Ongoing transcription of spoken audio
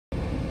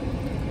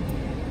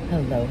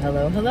Hello,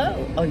 hello,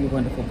 hello, all you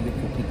wonderful,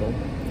 beautiful people.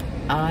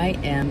 I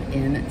am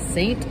in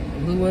St.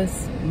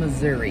 Louis,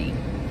 Missouri.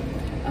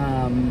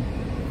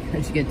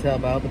 As you can tell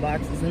by all the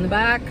boxes in the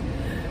back,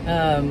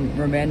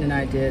 Ramanda and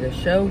I did a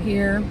show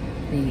here,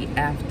 the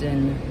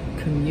Afton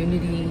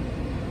Community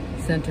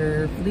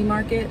Center Flea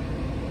Market.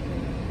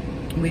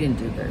 We didn't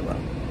do very well,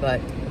 but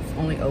it's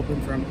only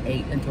open from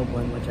 8 until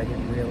 1, which I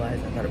didn't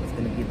realize. I thought it was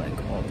going to be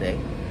like all day.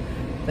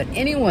 But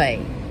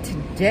anyway,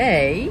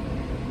 today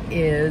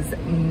is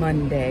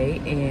Monday,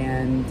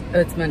 and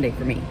it's Monday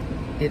for me.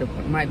 It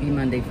might be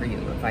Monday for you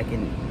if I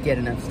can get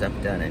enough stuff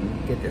done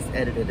and get this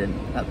edited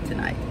and up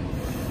tonight.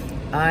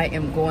 I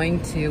am going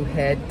to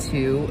head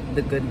to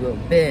the Goodwill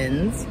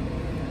Bins,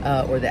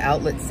 or the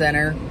outlet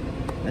center,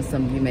 as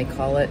some of you may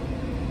call it,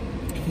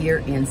 here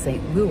in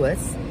St.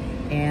 Louis,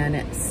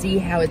 and see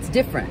how it's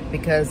different,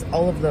 because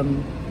all of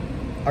them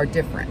are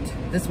different.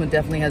 This one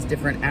definitely has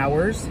different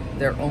hours.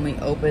 They're only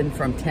open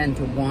from 10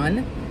 to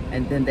 1,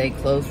 and then they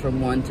close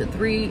from 1 to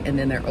 3, and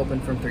then they're open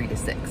from 3 to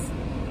 6.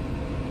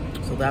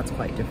 So that's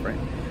quite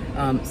different.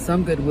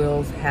 Some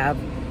Goodwills have,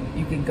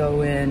 you can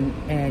go in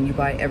and you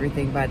buy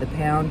everything by the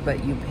pound,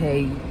 but you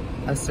pay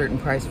a certain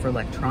price for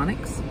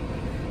electronics.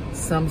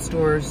 Some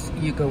stores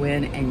you go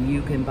in and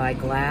you can buy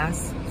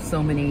glass,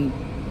 so many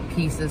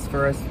pieces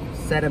for a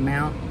set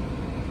amount,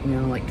 you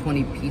know, like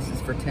 20 pieces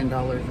for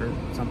 $10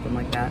 or something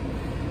like that.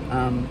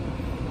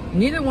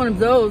 Neither one of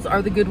those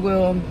are the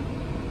Goodwill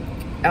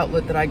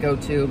outlet that I go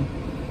to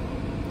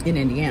in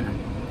Indiana.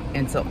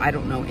 And so I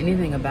don't know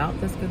anything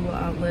about this Goodwill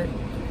outlet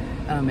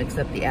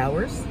except the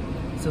hours.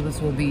 So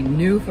this will be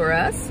new for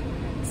us.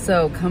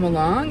 So come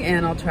along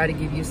and I'll try to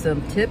give you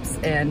some tips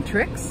and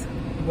tricks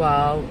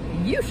while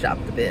you shop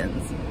the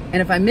bins.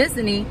 And if I miss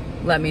any,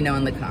 let me know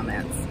in the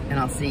comments, and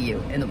I'll see you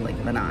in the blink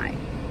of an eye.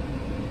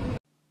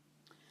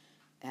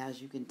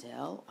 As you can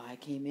tell, I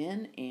came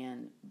in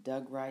and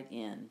dug right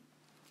in.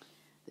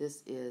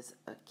 This is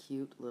a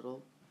cute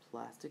little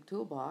plastic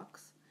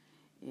toolbox,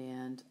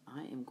 and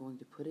I am going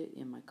to put it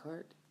in my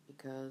cart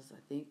because I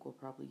think we'll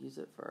probably use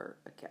it for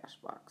a cash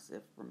box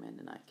if Ramanda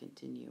and I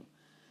continue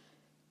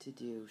to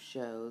do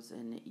shows.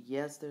 And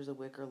yes, there's a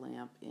wicker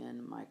lamp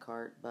in my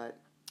cart, but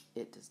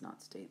it does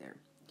not stay there.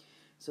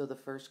 So the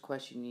first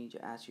question you need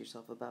to ask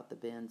yourself about the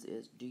bins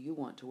is, do you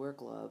want to wear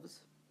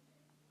gloves,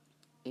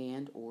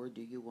 and or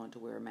do you want to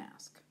wear a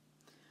mask?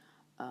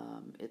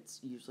 It's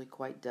usually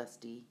quite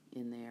dusty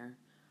in there.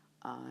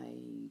 I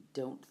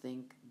don't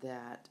think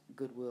that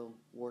Goodwill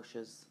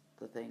washes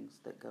the things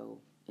that go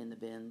in the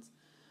bins.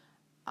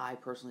 I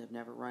personally have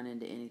never run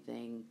into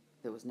anything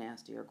that was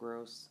nasty or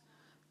gross.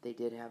 They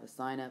did have a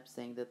sign up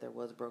saying that there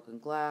was broken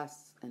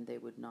glass and they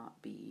would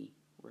not be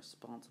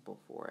responsible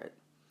for it.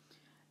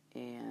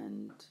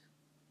 And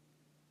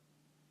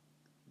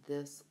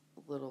this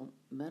little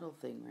metal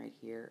thing right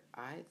here,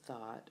 I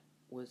thought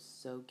was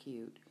so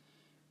cute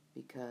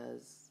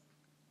because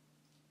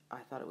I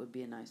thought it would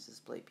be a nice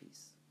display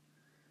piece,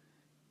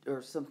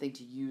 or something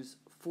to use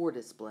for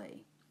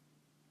display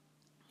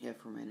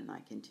if Ramanda and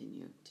I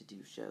continue to do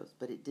shows.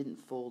 But it didn't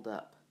fold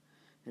up.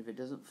 If it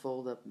doesn't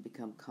fold up and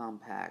become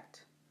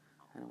compact,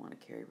 I don't want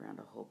to carry around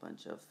a whole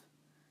bunch of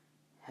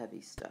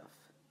heavy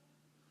stuff.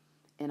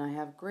 And I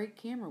have great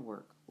camera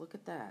work. Look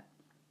at that.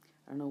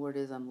 I don't know what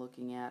it is I'm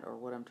looking at or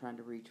what I'm trying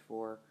to reach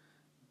for,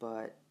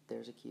 but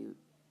there's a cute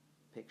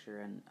picture,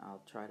 and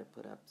I'll try to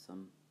put up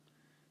some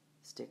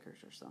stickers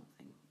or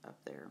something up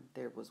there.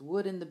 There was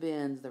wood in the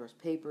bins, there was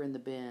paper in the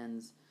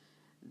bins,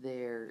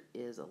 there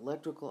is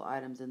electrical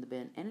items in the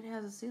bin, and it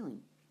has a ceiling.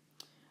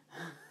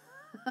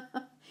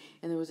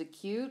 And there was a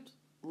cute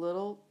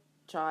little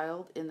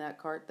child in that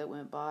cart that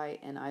went by,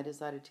 and I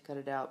decided to cut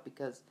it out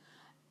because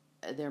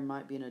there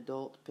might be an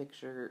adult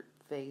picture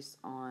face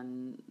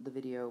on the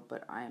video,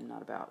 but I am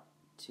not about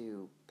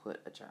to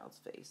put a child's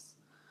face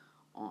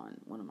on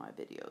one of my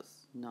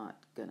videos. Not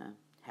gonna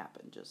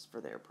happen, just for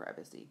their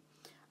privacy.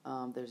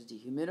 There's a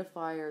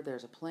dehumidifier,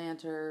 there's a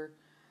planter,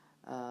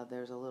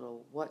 there's a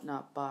little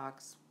whatnot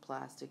box,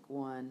 plastic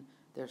one,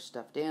 there's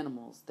stuffed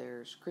animals,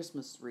 there's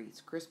Christmas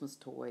wreaths, Christmas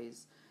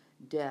toys,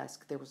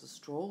 desk, there was a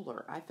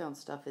stroller. I found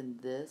stuff in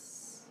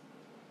this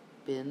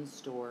bin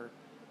store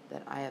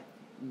that I have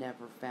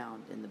never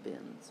found in the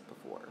bins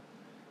before.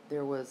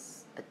 There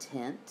was a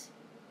tent.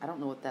 I don't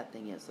know what that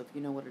thing is, so if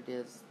you know what it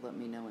is, let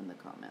me know in the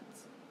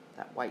comments.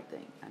 That white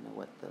thing, I know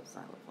what the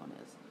xylophone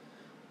is.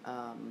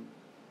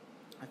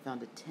 I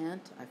found a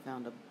tent, I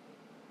found an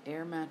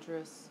air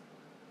mattress,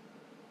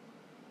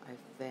 I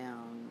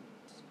found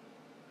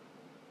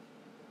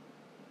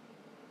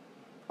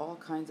all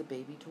kinds of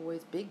baby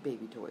toys, big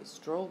baby toys,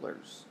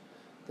 strollers.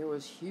 There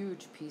was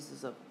huge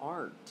pieces of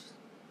art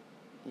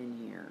in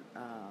here.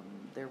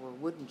 There were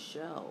wooden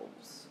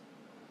shelves.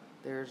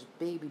 There's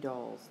baby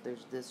dolls.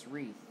 There's this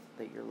wreath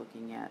that you're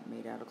looking at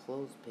made out of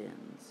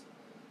clothespins.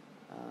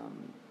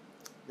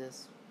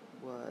 This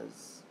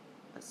was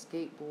a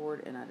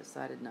skateboard, and I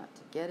decided not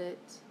to get it.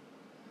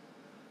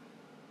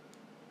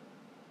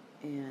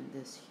 And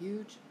this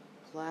huge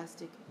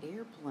plastic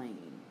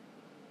airplane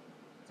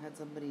had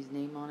somebody's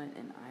name on it,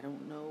 and I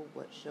don't know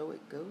what what show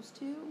it goes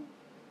to.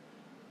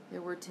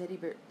 There were teddy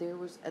bear. There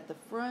was at the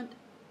front,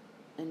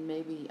 and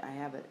maybe I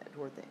have it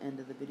toward the end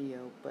of the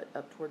video, but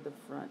up toward the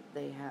front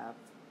they have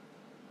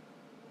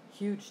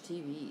huge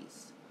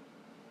TVs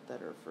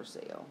that are for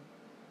sale.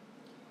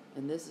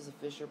 And this is a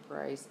Fisher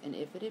Price, and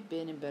if it had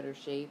been in better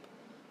shape,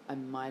 I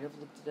might have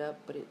looked it up,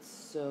 but it's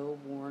so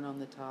worn on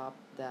the top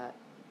that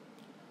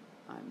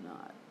I'm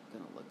not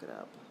going to look it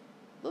up.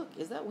 Look,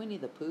 is that Winnie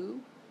the Pooh?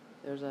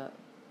 There's a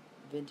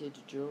vintage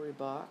jewelry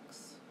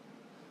box.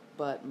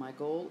 But my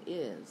goal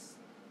is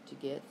to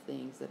get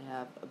things that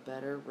have a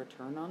better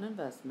return on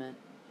investment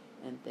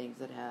and things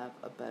that have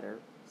a better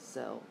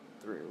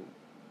sell-through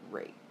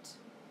rate.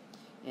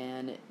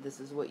 And this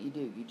is what you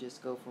do. You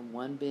just go from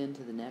one bin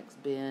to the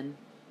next bin,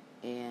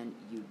 and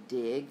you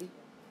dig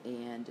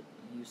and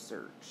you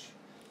search.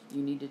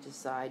 You need to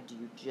decide, do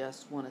you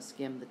just want to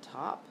skim the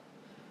top?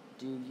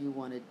 Do you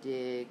want to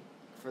dig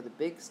for the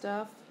big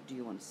stuff? Do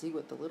you want to see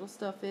what the little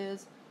stuff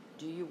is?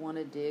 Do you want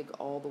to dig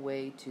all the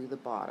way to the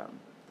bottom?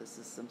 This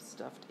is some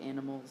stuffed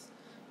animals,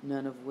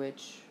 none of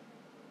which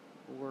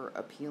were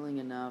appealing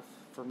enough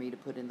for me to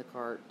put in the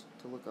cart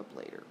to look up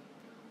later,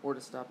 or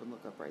to stop and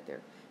look up right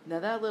there. Now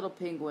that little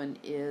penguin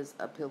is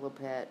a pillow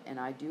pet, and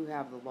I do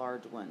have the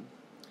large one.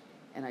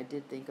 And I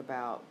did think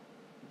about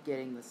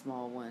getting the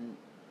small one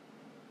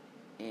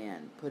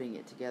and putting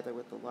it together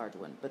with the large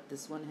one. But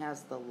this one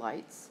has the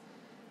lights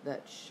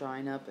that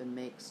shine up and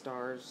make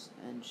stars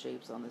and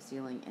shapes on the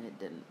ceiling, and it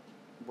didn't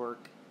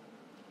work.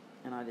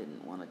 And I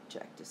didn't want to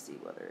check to see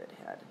whether it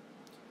had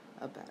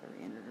a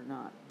battery in it or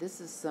not. This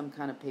is some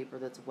kind of paper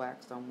that's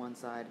waxed on one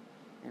side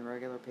and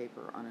regular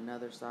paper on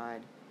another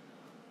side.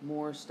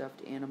 More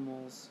stuffed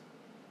animals.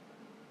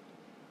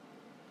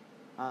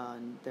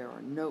 There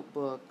are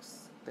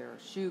notebooks. There are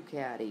shoe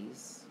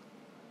caddies.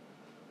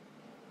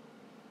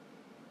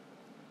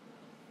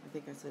 I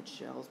think I said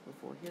shells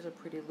before. Here's a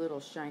pretty little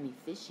shiny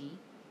fishy.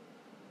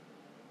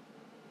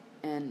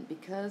 And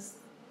because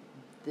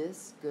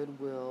this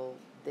Goodwill,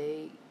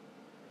 they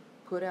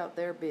put out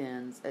their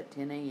bins at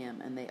 10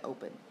 a.m. and they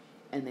open.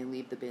 And they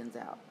leave the bins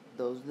out.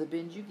 Those are the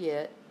bins you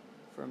get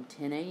from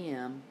 10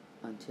 a.m.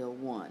 until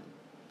 1.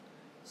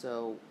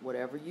 So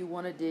whatever you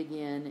want to dig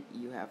in,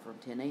 you have from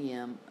 10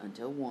 a.m.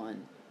 until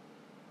 1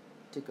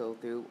 to go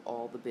through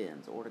all the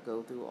bins, or to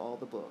go through all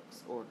the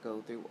books, or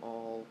go through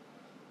all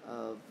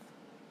of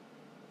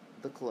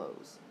the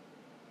clothes.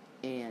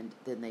 And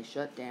then they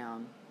shut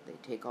down, they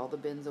take all the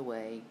bins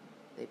away,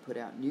 they put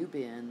out new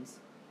bins,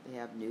 they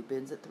have new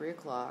bins at 3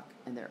 o'clock,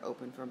 and they're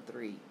open from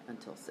 3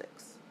 until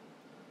 6.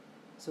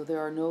 So there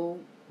are no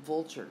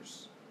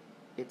vultures.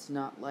 It's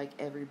not like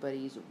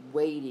everybody's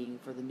waiting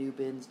for the new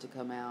bins to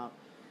come out.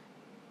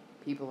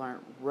 People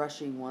aren't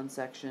rushing one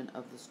section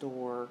of the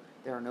store.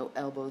 There are no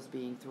elbows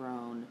being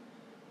thrown.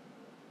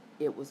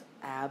 It was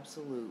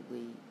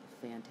absolutely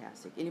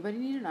fantastic. Anybody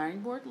need an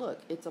ironing board?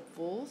 Look, it's a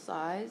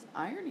full-size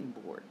ironing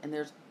board. And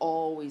there's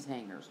always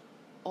hangers.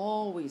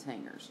 Always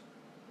hangers.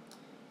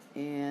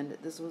 And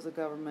this was a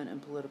government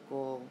and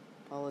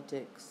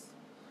politics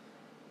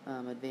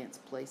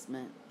advanced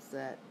placement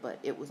set. But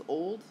it was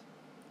old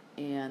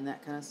and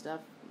that kind of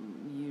stuff.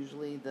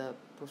 Usually the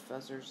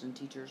professors and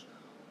teachers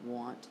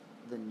want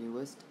the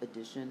newest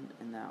edition,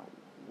 and that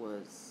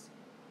was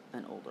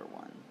an older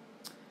one.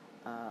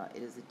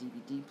 It is a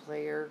DVD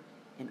player,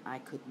 and I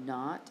could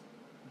not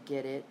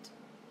get it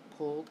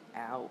pulled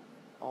out.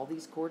 All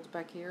these cords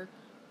back here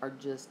are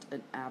just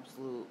an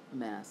absolute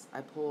mess.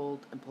 I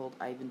pulled and pulled.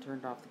 I even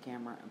turned off the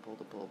camera and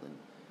pulled and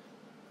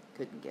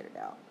couldn't get it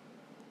out.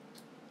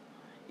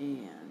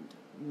 And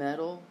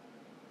metal,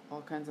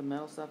 all kinds of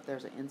metal stuff.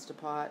 There's an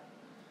Instapot.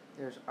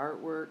 There's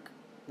artwork.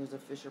 There's a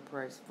Fisher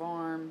Price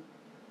Farm.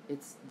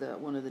 It's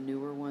one of the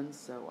newer ones,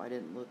 so I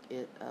didn't look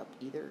it up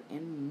either.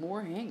 And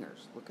more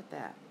hangers. Look at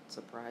that.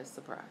 Surprise,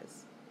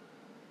 surprise.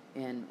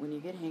 And when you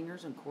get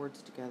hangers and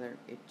cords together,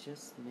 it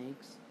just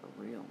makes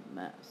a real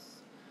mess.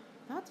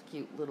 That's a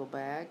cute little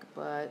bag,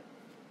 but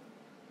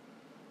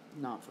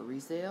not for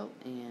resale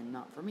and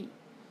not for me.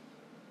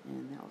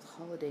 And that was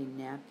holiday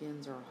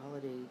napkins or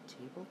holiday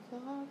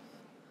tablecloth.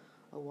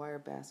 A wire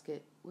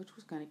basket, which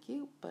was kind of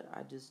cute, but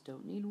I just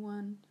don't need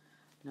one.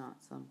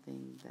 Not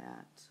something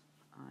that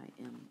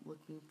I am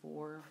looking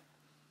for.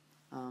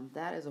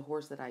 That is a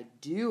horse that I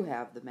do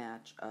have the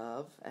match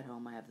of. At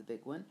home I have the big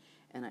one,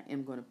 and I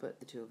am going to put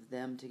the two of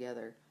them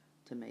together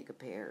to make a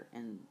pair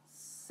and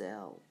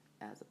sell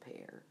as a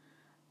pair.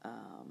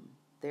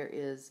 There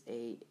is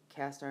a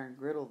cast iron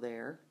griddle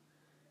there,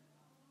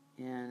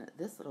 and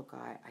this little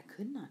guy, I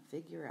could not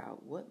figure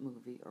out what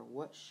movie or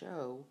what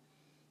show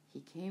he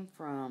came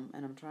from,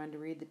 and I'm trying to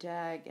read the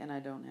tag, and I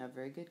don't have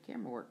very good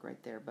camera work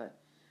right there, but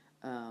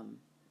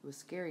it was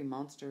Scary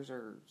Monsters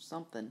or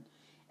something,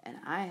 and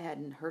I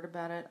hadn't heard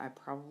about it.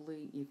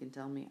 You can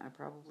tell me, I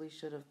probably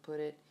should have put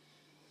it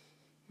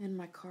in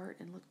my cart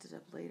and looked it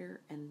up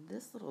later. And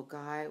this little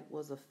guy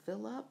was a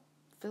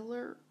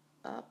filler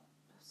up,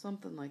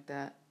 something like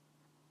that.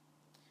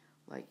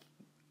 Like,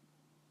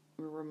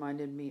 it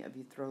reminded me of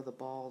you throw the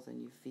balls and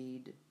you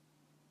feed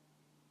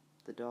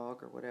the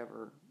dog or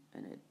whatever,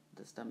 and it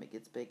the stomach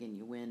gets big and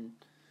you win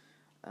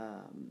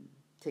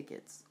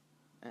tickets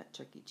at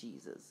Chuck E.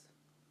 Cheese's.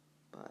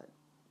 But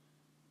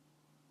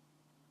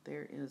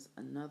there is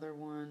another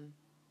one,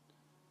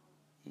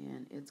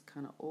 and it's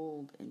kind of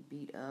old and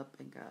beat up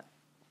and got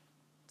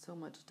so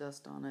much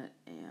dust on it,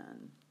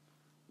 and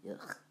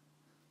yuck.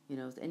 You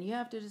know, and you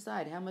have to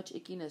decide how much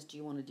ickiness do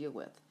you want to deal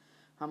with?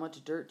 How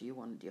much dirt do you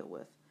want to deal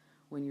with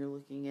when you're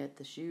looking at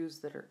the shoes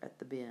that are at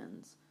the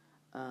bins?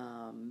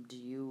 Are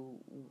you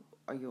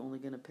only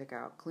going to pick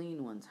out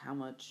clean ones? How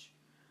much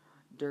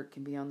dirt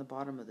can be on the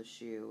bottom of the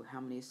shoe?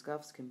 How many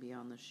scuffs can be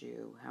on the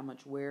shoe? How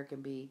much wear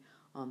can be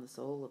on the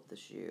sole of the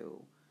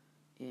shoe?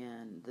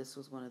 And this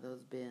was one of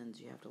those bins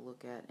you have to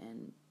look at,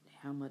 and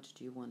how much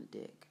do you want to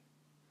dig?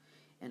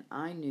 And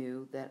I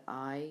knew that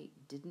I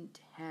didn't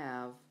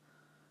have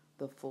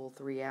the full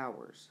 3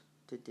 hours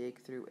to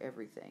dig through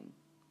everything.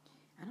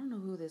 I don't know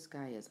who this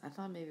guy is. I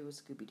thought maybe it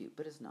was Scooby-Doo,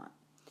 but it's not.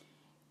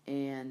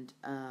 And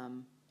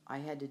I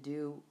had to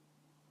do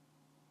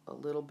a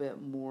little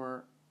bit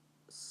more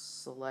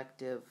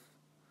selective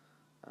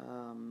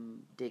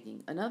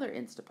digging. Another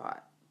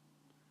Instapot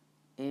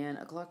and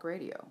a clock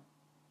radio.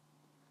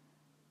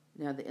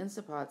 Now the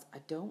Instapots, I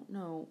don't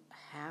know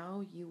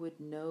how you would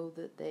know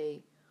that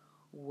they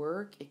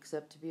work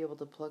except to be able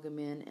to plug them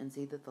in and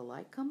see that the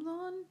light comes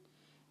on.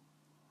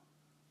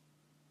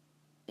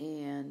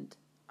 And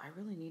I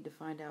really need to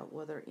find out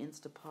whether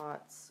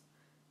Instapots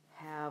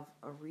have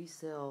a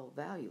resale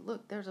value.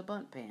 Look, there's a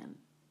bundt pan.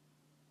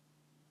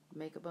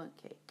 Make a bundt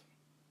cake.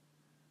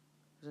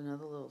 There's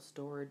another little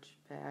storage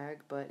bag,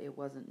 but it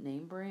wasn't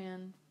name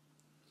brand.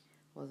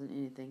 Wasn't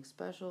anything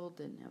special.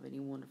 Didn't have any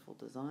wonderful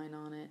design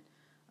on it.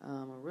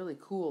 A really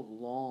cool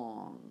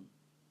long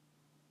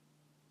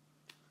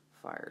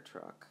fire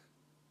truck.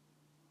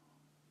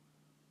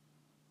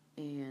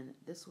 And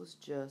this was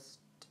just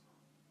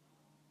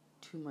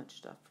too much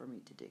stuff for me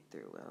to dig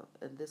through.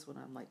 And this one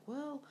I'm like,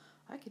 well,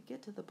 I could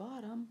get to the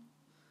bottom.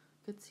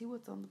 Could see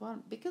what's on the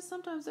bottom. Because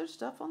sometimes there's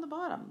stuff on the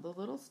bottom. The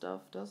little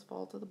stuff does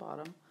fall to the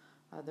bottom.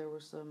 There were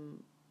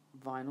some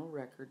vinyl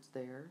records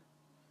there.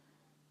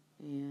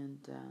 And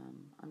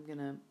I'm going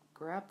to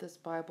grab this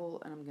Bible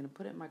and I'm going to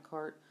put it in my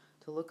cart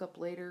to look up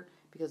later,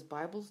 because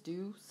Bibles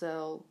do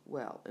sell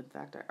well. In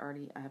fact,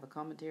 I have a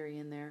commentary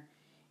in there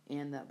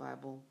and that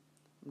Bible.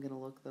 I'm going to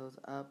look those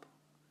up,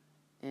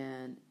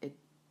 and it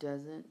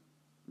doesn't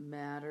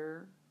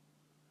matter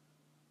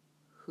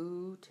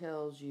who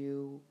tells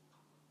you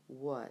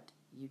what.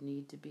 You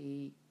need to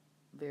be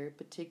very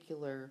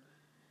particular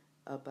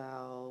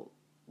about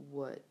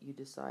what you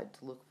decide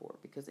to look for,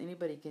 because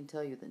anybody can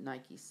tell you that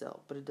Nike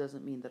sell, but it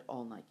doesn't mean that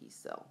all Nikes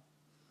sell.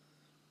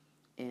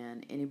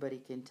 And anybody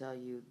can tell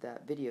you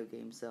that video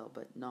games sell,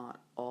 but not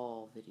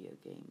all video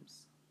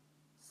games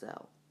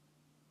sell.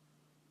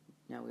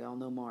 Now, we all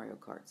know Mario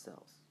Kart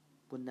sells.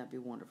 Wouldn't that be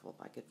wonderful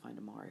if I could find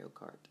a Mario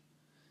Kart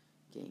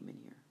game in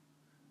here?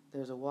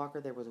 There's a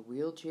walker. There was a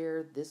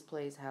wheelchair. This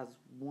place has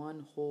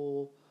one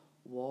whole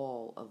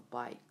wall of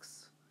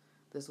bikes.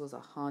 This was a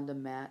Honda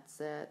mat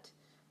set.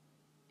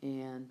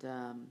 And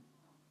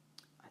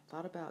I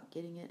thought about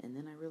getting it, and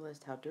then I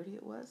realized how dirty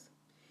it was.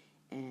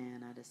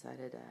 And I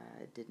decided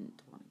I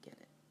didn't want to get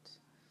it.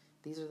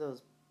 These are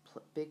those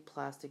big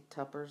plastic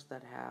tuppers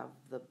that have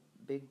the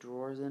big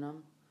drawers in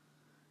them.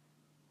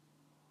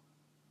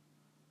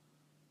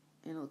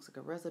 And it looks like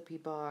a recipe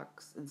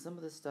box. And some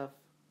of this stuff,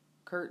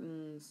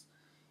 curtains,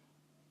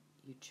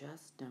 you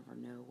just never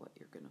know what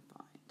you're going to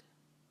find.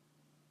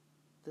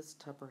 This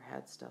tupper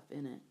had stuff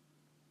in it.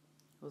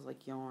 It was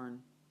like yarn.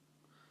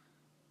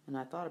 And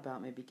I thought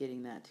about maybe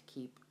getting that to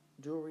keep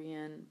jewelry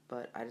in,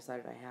 but I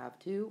decided I have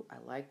two. I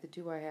like the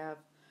two I have.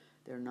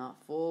 They're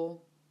not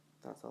full.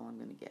 That's all I'm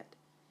going to get.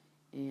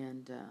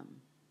 And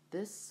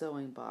this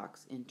sewing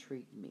box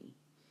intrigued me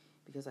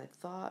because I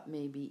thought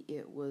maybe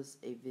it was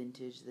a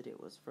vintage, that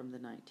it was from the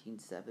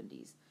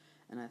 1970s.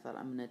 And I thought,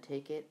 I'm going to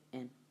take it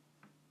and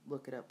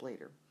look it up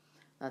later.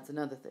 That's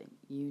another thing.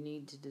 You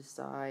need to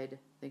decide,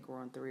 I think we're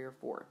on 3 or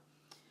 4.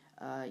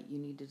 You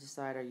need to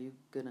decide, are you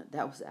going to,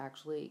 that was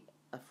actually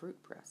a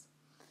fruit press.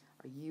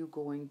 Are you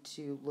going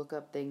to look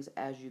up things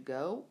as you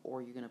go, or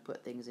are you going to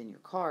put things in your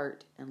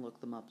cart and look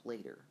them up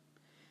later?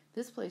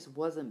 This place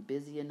wasn't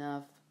busy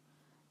enough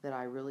that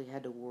I really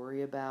had to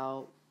worry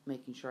about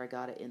making sure I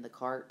got it in the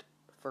cart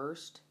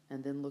first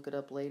and then look it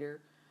up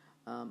later.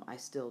 I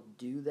still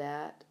do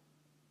that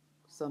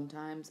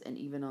sometimes, and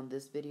even on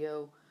this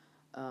video,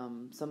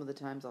 some of the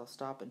times I'll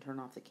stop and turn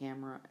off the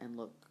camera and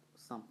look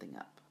something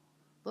up.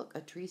 Look,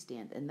 a tree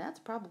stand, and that's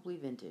probably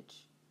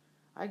vintage.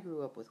 I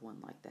grew up with one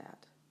like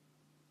that.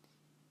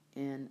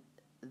 And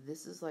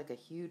this is like a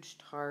huge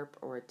tarp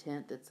or a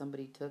tent that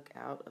somebody took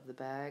out of the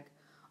bag.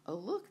 Oh,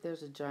 look,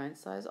 there's a giant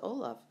size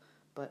Olaf.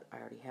 But I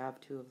already have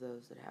 2 of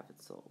those that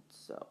haven't sold.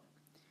 So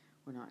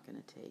we're not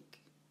going to take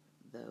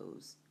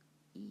those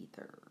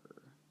either.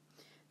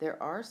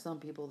 There are some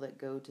people that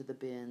go to the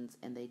bins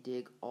and they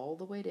dig all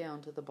the way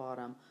down to the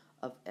bottom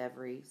of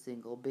every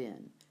single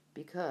bin,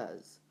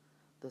 because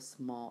the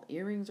small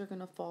earrings are going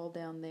to fall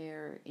down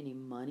there. Any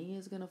money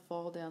is going to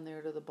fall down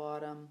there to the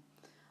bottom.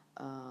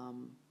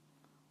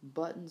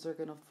 Buttons are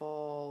going to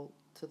fall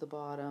to the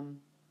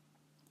bottom.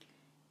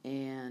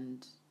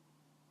 And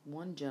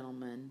one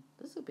gentleman,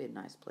 this would be a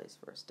nice place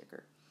for a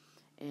sticker.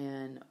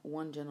 And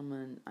one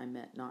gentleman I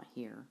met, not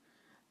here,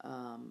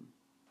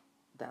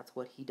 that's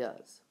what he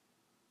does.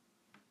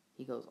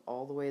 He goes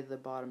all the way to the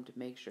bottom to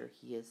make sure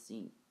he has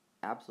seen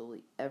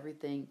absolutely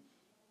everything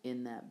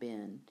in that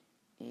bin.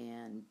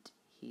 And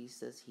he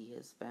says he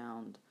has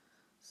found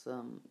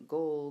some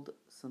gold,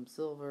 some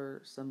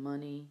silver, some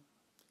money.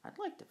 I'd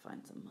like to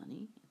find some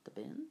money at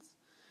the bins.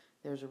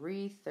 There's a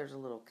wreath. There's a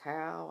little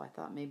cow. I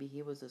thought maybe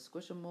he was a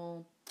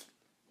squishable.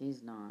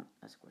 He's not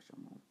a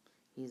squishable.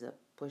 He's a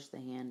push the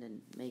hand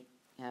and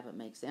have it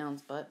make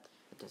sounds, but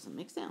it doesn't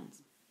make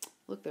sounds.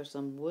 Look, there's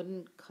some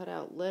wooden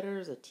cutout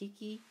letters. A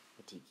tiki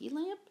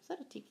lamp. Is that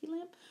a tiki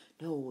lamp?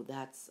 No,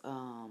 that's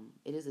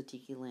it is a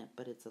tiki lamp,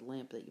 but it's a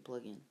lamp that you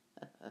plug in.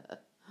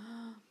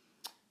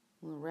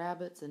 Little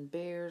rabbits and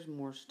bears.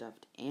 More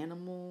stuffed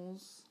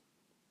animals.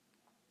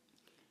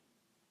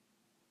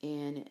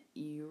 And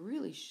you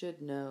really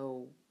should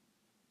know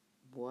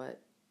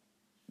what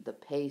the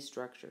pay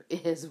structure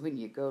is when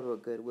you go to a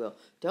Goodwill.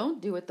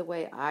 Don't do it the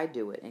way I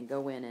do it and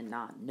go in and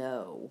not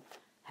know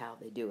how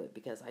they do it,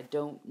 because I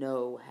don't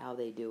know how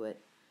they do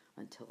it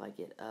until I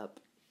get up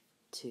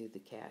to the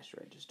cash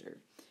register.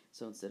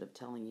 So instead of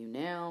telling you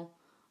now,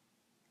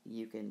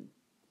 you can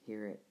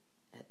hear it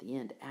at the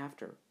end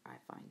after I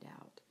find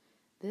out.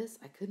 This,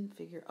 I couldn't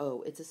figure.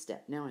 Oh, it's a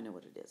step. Now I know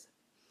what it is.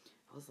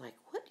 I was like,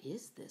 what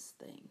is this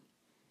thing?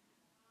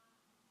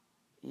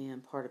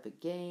 And part of a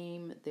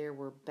game, there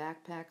were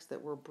backpacks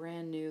that were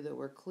brand new, that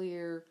were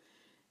clear,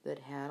 that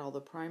had all the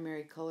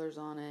primary colors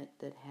on it,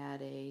 that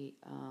had a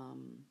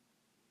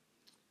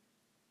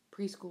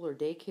preschool or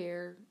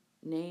daycare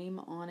name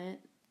on it.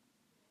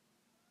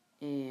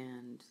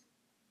 And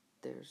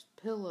there's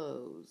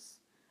pillows,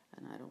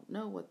 and I don't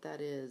know what that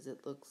is.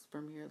 It looks,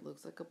 from here, it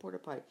looks like a porta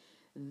potty.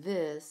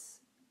 This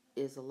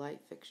is a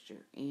light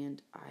fixture,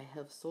 and I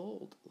have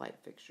sold light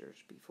fixtures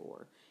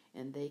before,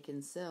 and they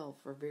can sell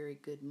for very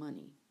good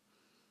money.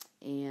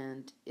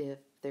 And if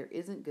there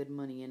isn't good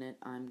money in it,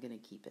 I'm going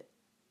to keep it.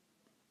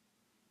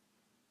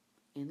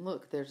 And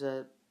look, there's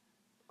a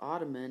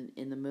ottoman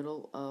in the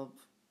middle of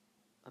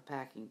a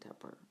packing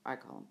tupper. I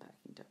call them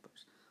packing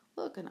tuppers.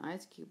 Look, an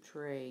ice cube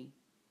tray.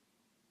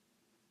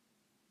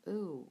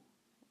 Ooh,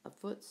 a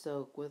foot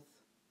soak with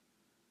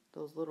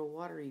those little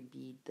watery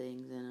bead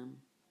things in them.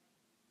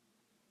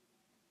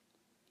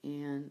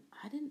 And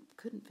I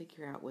couldn't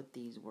figure out what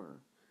these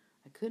were.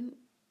 I couldn't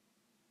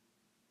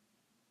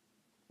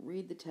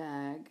read the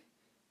tag,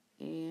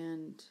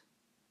 and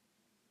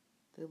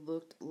they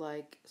looked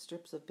like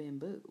strips of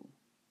bamboo.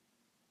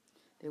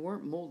 They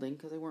weren't molding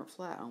because they weren't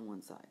flat on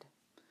one side.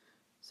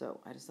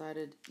 So I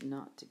decided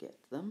not to get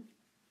them.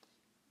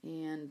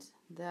 And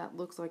that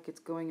looks like it's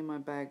going in my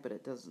bag, but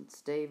it doesn't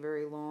stay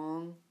very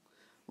long.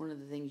 One of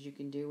the things you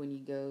can do when you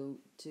go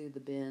to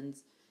the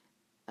bins,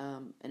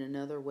 and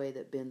another way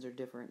that bins are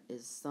different,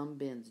 is some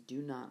bins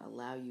do not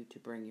allow you to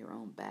bring your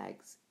own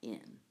bags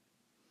in.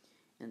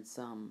 And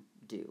some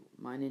do.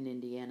 Mine in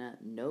Indiana,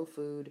 no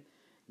food,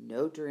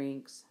 no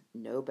drinks,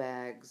 no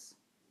bags,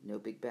 no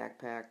big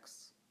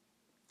backpacks,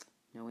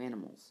 no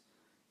animals.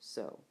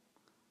 So,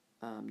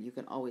 you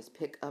can always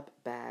pick up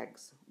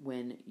bags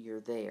when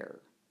you're there.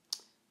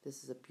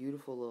 This is a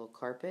beautiful little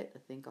carpet. I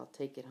think I'll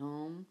take it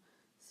home,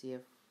 see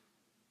if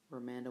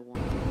Ramanda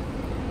wants it.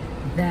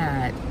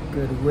 That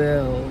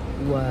Goodwill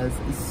was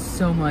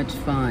so much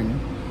fun.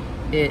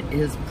 It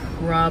is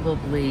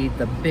probably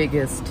the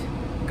biggest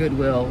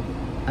Goodwill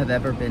I've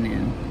ever been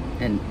in.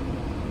 And,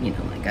 you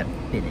know, like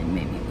I've been in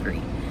maybe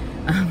 3.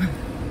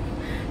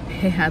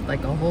 They had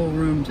like a whole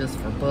room just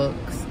for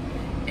books,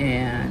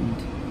 and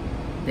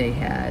they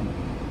had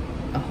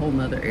a whole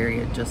nother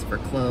area just for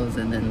clothes,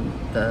 and then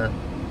the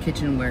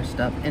kitchenware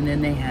stuff, and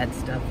then they had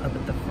stuff up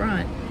at the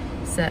front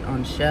set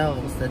on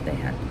shelves that they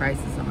had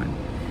prices on.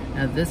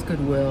 Now this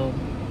Goodwill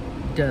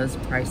does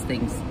price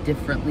things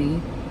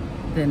differently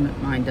than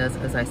mine does.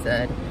 As I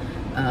said,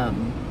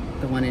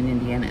 the one in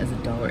Indiana is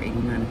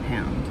 $1.89 a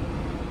pound.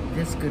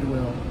 This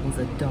Goodwill was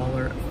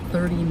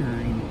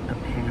 $1.39 a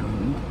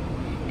pound,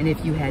 and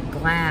if you had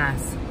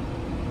glass,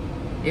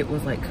 it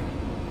was like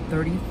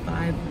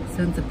 35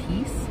 cents a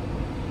piece.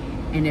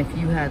 And if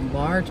you had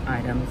large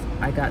items,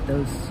 I got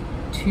those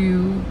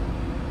 2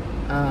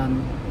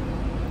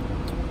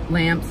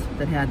 lamps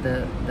that had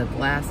the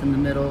glass in the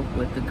middle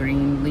with the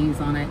green leaves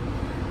on it.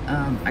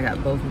 I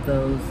got both of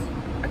those.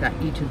 I got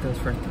each of those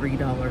for $3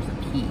 a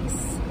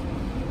piece.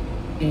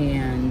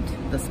 And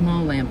the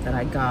small lamp that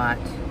I got,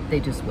 they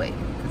just weighed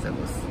because it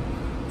was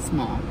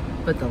small.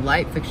 But the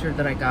light fixture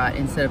that I got,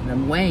 instead of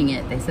them weighing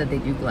it, they said they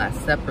do glass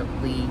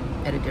separately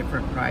at a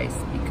different price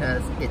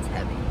because it's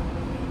heavy.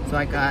 So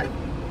I got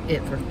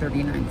it for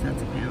 39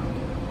 cents a pound.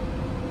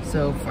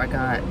 So I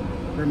got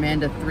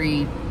Ramanda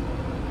 3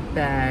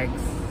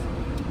 bags.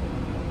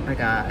 I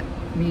got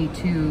me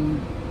 2,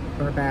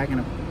 or a bag and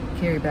a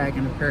carry bag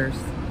and a purse.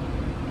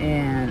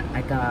 And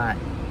I got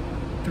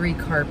 3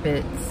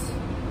 carpets,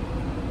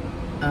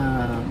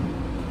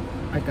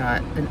 I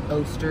got an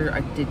Oster.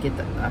 I did get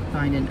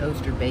find an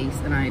Oster base,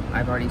 and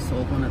I've already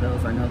sold one of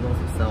those. I know those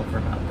will sell for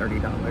about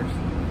 $30.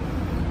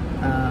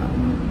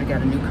 I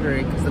got a new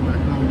Keurig because it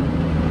went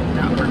home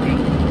not working.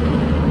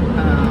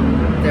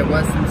 There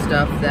was some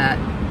stuff that,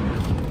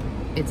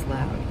 it's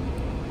loud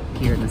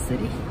here in the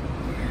city.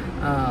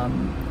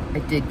 I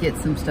did get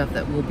some stuff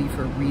that will be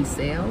for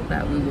resale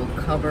that we will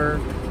cover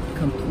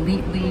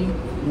completely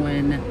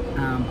when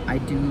I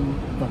do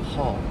the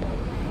haul.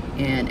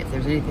 And if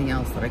there's anything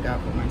else that I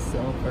got for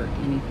myself or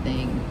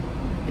anything,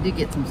 I did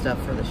get some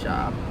stuff for the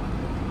shop,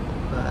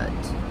 but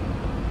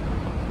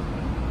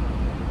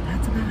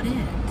that's about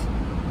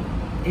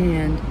it.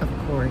 And of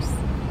course,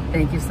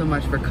 thank you so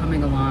much for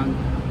coming along.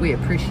 We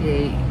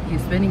appreciate you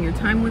spending your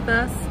time with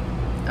us,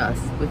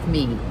 with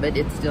me, but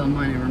it's still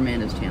mine and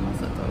Ramanda's channel,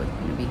 so it's always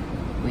gonna be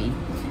we.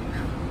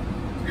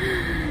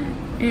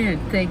 And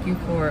thank you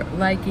for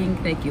liking,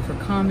 thank you for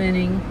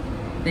commenting,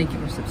 thank you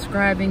for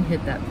subscribing.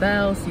 Hit that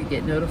bell so you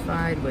get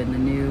notified when the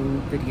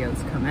new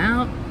videos come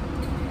out.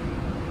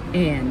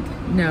 And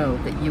know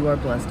that you are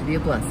blessed to be a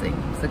blessing.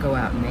 So go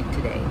out and make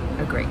today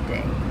a great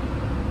day.